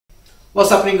What's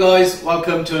happening, guys?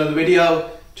 Welcome to another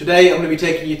video. Today I'm going to be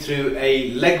taking you through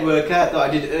a leg workout that I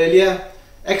did earlier.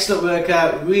 Excellent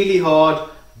workout, really hard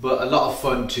but a lot of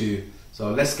fun too.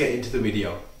 So let's get into the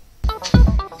video.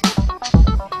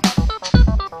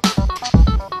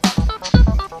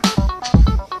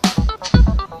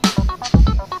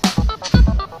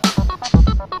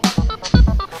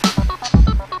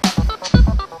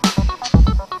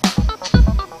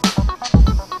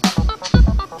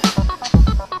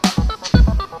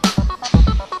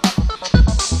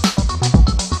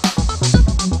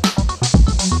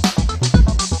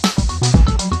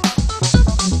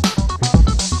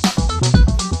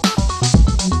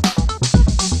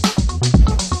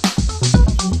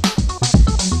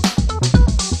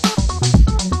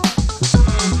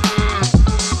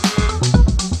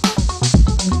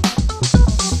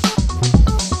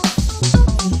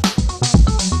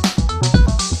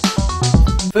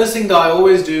 First thing that I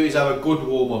always do is have a good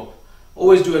warm-up.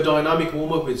 Always do a dynamic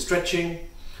warm-up with stretching.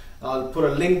 I'll put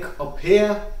a link up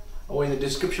here or in the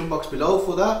description box below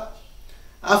for that.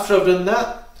 After I've done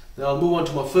that, then I'll move on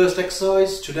to my first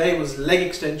exercise. Today was leg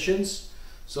extensions.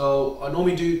 So I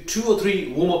normally do 2 or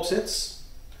 3 warm-up sets.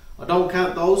 I don't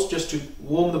count those, just to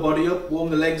warm the body up,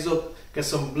 warm the legs up, get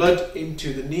some blood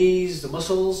into the knees, the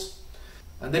muscles.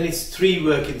 And then it's 3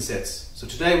 working sets. So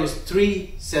today was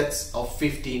 3 sets of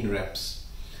 15 reps.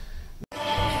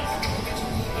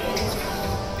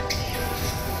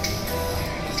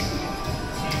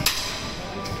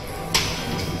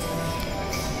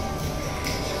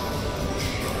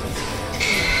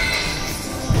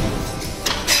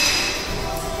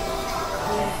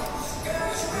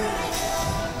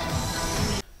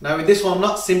 Now with this one, I'm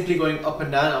not simply going up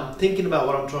and down, I'm thinking about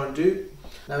what I'm trying to do.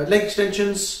 Now with leg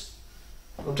extensions,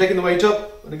 I'm taking the weight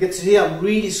up. When it gets to here, I'm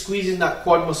really squeezing that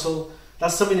quad muscle.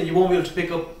 That's something that you won't be able to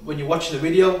pick up when you're watching the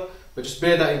video, but just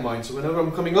bear that in mind. So whenever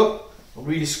I'm coming up, I'm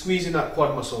really squeezing that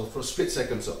quad muscle for a split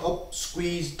second. So up,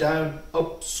 squeeze, down,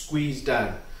 up, squeeze,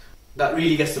 down. That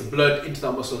really gets the blood into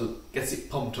that muscle, gets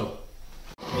it pumped up.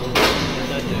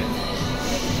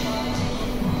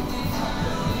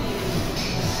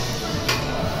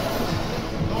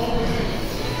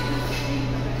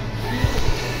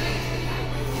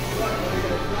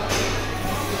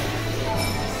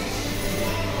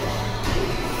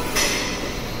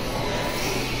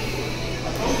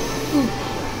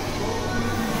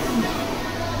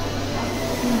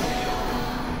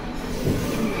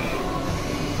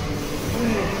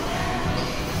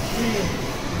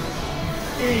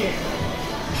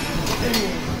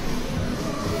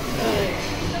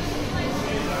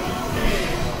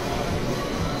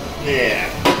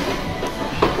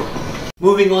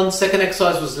 Moving on, second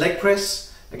exercise was leg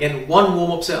press. Again, 1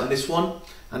 warm-up set on this one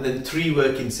and then 3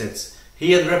 working sets.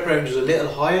 Here the rep range was a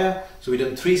little higher, so we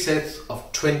done 3 sets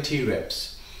of 20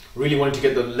 reps. Really wanted to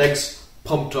get the legs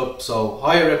pumped up, so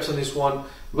higher reps on this one.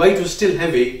 Weight was still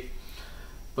heavy,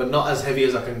 but not as heavy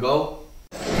as I can go.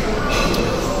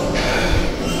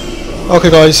 Okay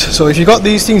guys, so if you got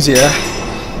these things here,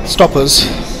 stoppers,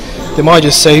 they might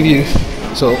just save you.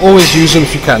 So always use them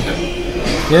if you can.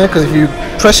 Yeah, because if you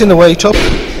pressing the weight up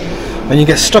and you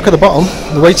get stuck at the bottom,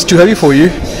 the weight's too heavy for you,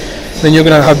 then you're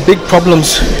going to have big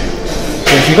problems.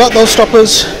 So if you got those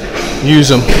stoppers, use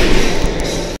them.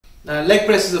 Now leg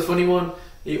press is a funny one.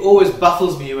 It always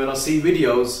baffles me when I see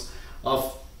videos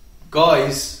of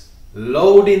guys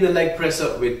loading the leg press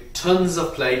up with tons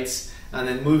of plates and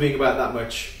then moving about that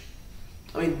much.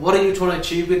 I mean, what are you trying to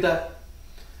achieve with that?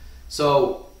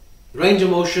 So range of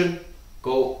motion,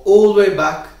 go all the way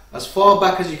back, as far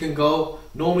back as you can go.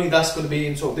 Normally that's going to be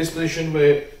in sort of this position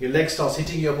where your leg starts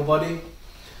hitting your upper body,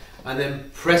 and then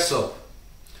press up.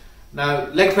 Now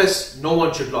leg press, no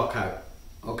one should lock out,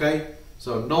 okay?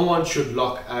 So no one should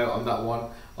lock out on that one.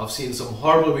 I've seen some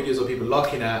horrible videos of people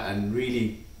locking out and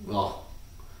really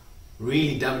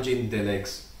damaging their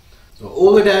legs. So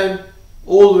all the way down,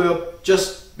 all the way up,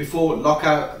 just before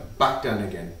lockout, back down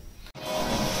again.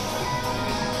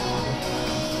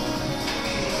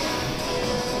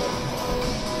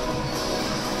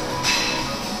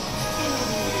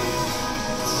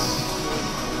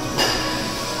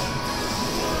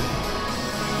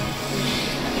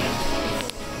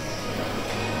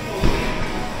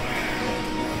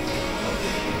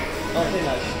 I think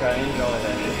that's strange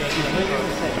either.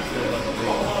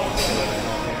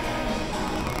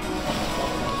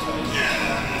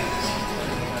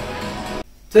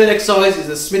 Third exercise is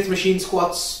the Smith machine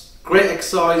squats. Great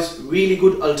exercise, really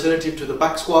good alternative to the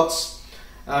back squats.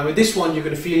 With this one you're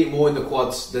going to feel it more in the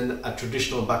quads than a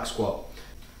traditional back squat.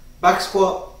 Back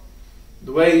squat,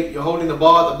 the way you're holding the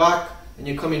bar at the back and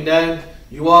you're coming down,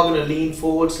 you are going to lean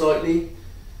forward slightly.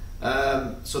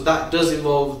 So that does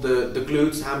involve the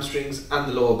glutes, hamstrings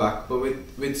and the lower back. But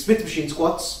with Smith machine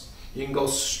squats, you can go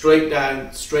straight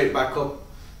down, straight back up.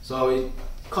 So it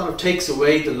kind of takes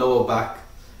away the lower back.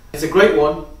 It's a great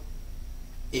one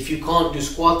if you can't do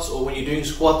squats, or when you're doing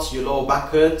squats your lower back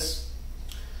hurts.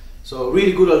 So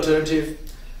really good alternative.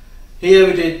 Here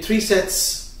we did 3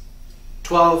 sets,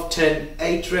 12, 10,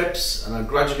 8 reps, and I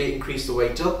gradually increased the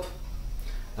weight up.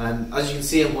 And as you can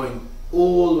see, I'm going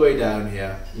all the way down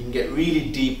here. You can get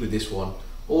really deep with this one.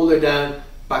 All the way down,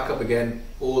 back up again,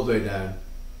 all the way down.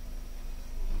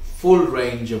 Full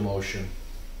range of motion.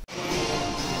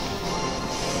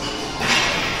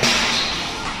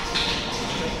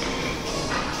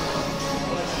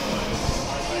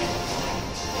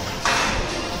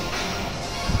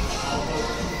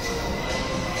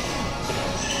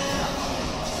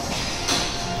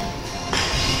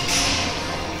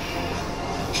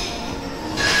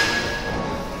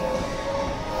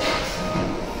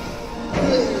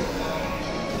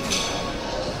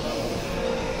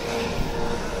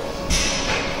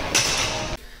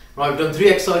 Right, we've done 3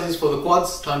 exercises for the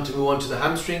quads, time to move on to the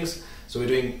hamstrings. So we're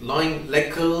doing lying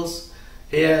leg curls.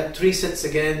 Here, 3 sets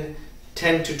again,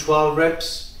 10 to 12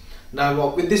 reps. Now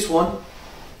with this one,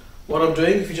 what I'm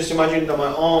doing, if you just imagine that my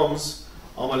arms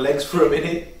are my legs for a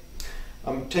minute,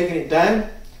 I'm taking it down.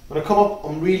 When I come up,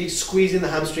 I'm really squeezing the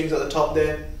hamstrings at the top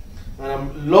there, and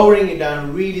I'm lowering it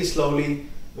down really slowly.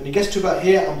 When it gets to about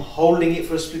here, I'm holding it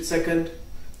for a split second,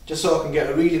 just so I can get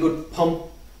a really good pump,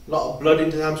 a lot of blood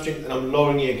into the hamstring, and I'm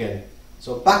lowering it again.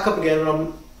 So back up again. When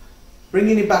I'm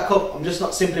bringing it back up, I'm just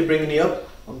not simply bringing it up,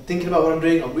 I'm thinking about what I'm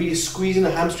doing. I'm really squeezing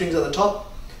the hamstrings at the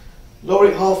top, lower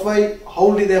it halfway,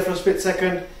 hold it there for a split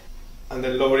second, and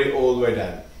then lower it all the way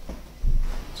down.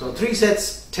 So 3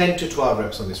 sets, 10 to 12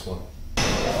 reps on this one.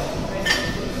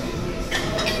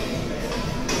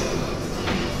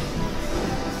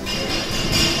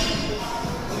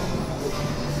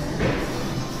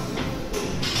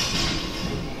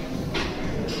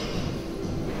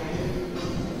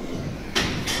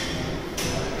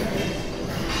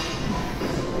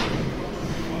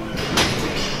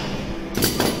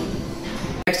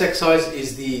 Next exercise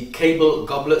is the cable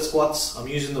goblet squats. I'm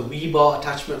using the V bar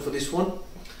attachment for this one,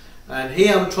 and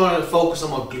here I'm trying to focus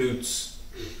on my glutes.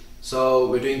 So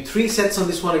we're doing 3 sets on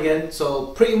this one again. So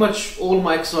pretty much all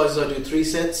my exercises I do 3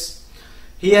 sets.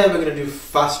 Here we're going to do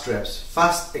fast reps,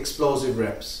 fast explosive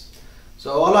reps.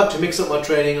 So I like to mix up my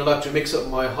training. I like to mix up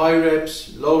my high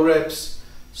reps, low reps,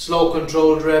 slow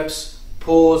controlled reps,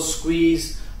 pause,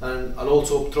 squeeze, and I'll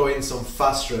also throw in some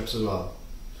fast reps as well,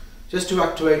 just to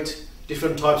activate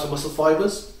different types of muscle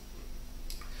fibers.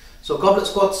 So goblet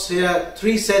squats here,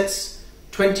 3 sets,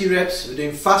 20 reps. We're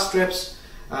doing fast reps,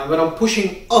 and when I'm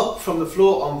pushing up from the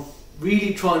floor, I'm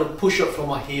really trying to push up from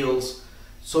my heels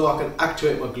so I can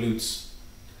activate my glutes.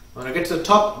 When I get to the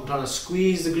top, I'm trying to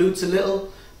squeeze the glutes a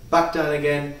little, back down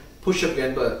again, push up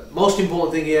again, but most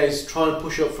important thing here is trying to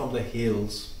push up from the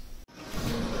heels.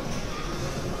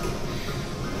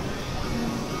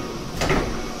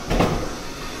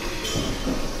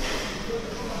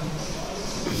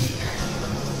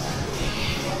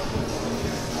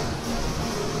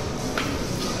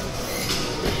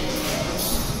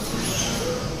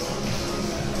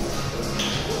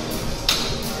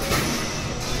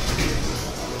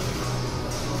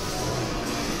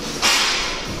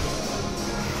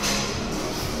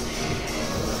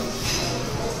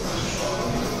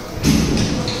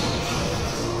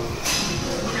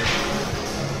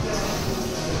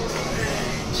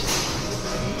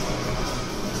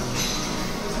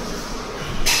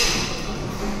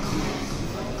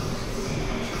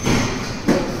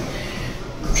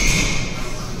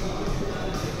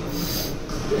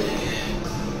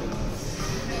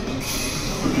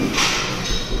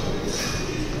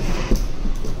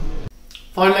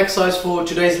 Final exercise for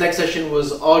today's leg session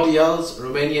was RDLs,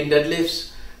 Romanian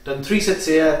deadlifts. Done 3 sets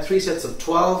here, 3 sets of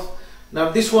 12. Now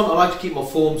this one I like to keep my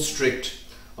form strict.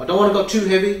 I don't want to go too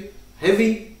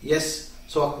heavy, yes,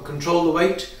 so I can control the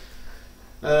weight,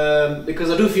 because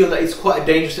I do feel that it's quite a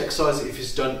dangerous exercise if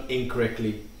it's done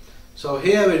incorrectly. So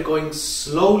here we're going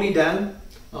slowly down.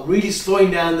 I'm really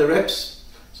slowing down the reps,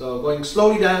 so going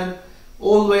slowly down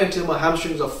all the way until my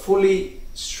hamstrings are fully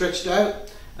stretched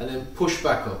out, and then push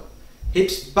back up.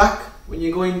 Hips back when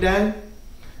you're going down,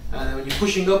 and then when you're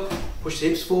pushing up, push the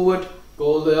hips forward, go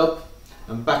all the way up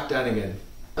and back down again.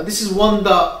 And this is one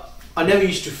that I never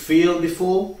used to feel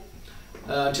before,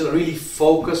 until I really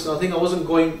focused. And I think I wasn't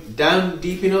going down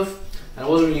deep enough, and I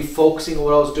wasn't really focusing on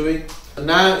what I was doing. And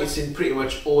now it's in pretty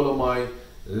much all of my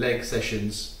leg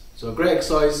sessions. So a great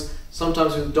exercise,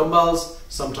 sometimes with dumbbells,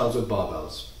 sometimes with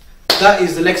barbells. that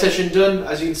is the leg session done.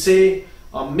 As you can see,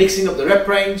 I'm mixing up the rep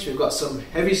range. We've got some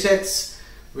heavy sets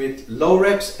with low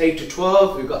reps, 8 to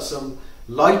 12. We've got some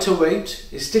lighter weight.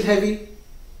 It's still heavy.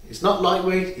 It's not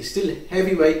lightweight. It's still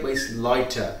heavy weight, but it's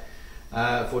lighter.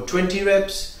 For 20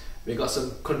 reps, we've got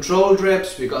some controlled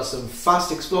reps. We've got some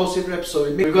fast explosive reps.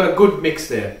 So we've got a good mix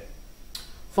there.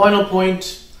 Final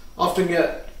point, often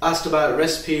get asked about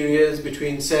rest periods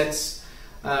between sets.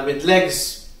 With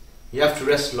legs, you have to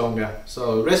rest longer.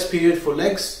 So rest period for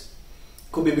legs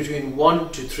could be between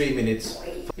 1 to 3 minutes.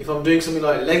 If I'm doing something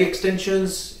like leg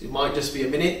extensions, it might just be a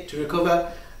minute to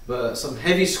recover, but some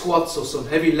heavy squats or some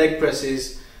heavy leg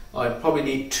presses, I probably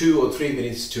need 2 or 3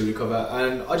 minutes to recover.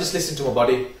 And I just listen to my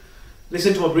body,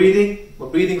 listen to my breathing. My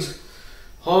breathing's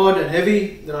hard and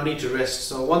heavy, then I need to rest.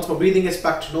 So once my breathing gets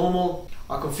back to normal,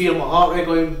 I can feel my heart rate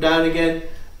going down again,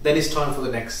 then it's time for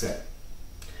the next set.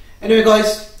 Anyway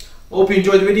guys, I hope you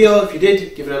enjoyed the video. If you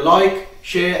did, give it a like,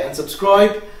 share and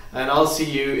subscribe, and I'll see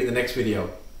you in the next video.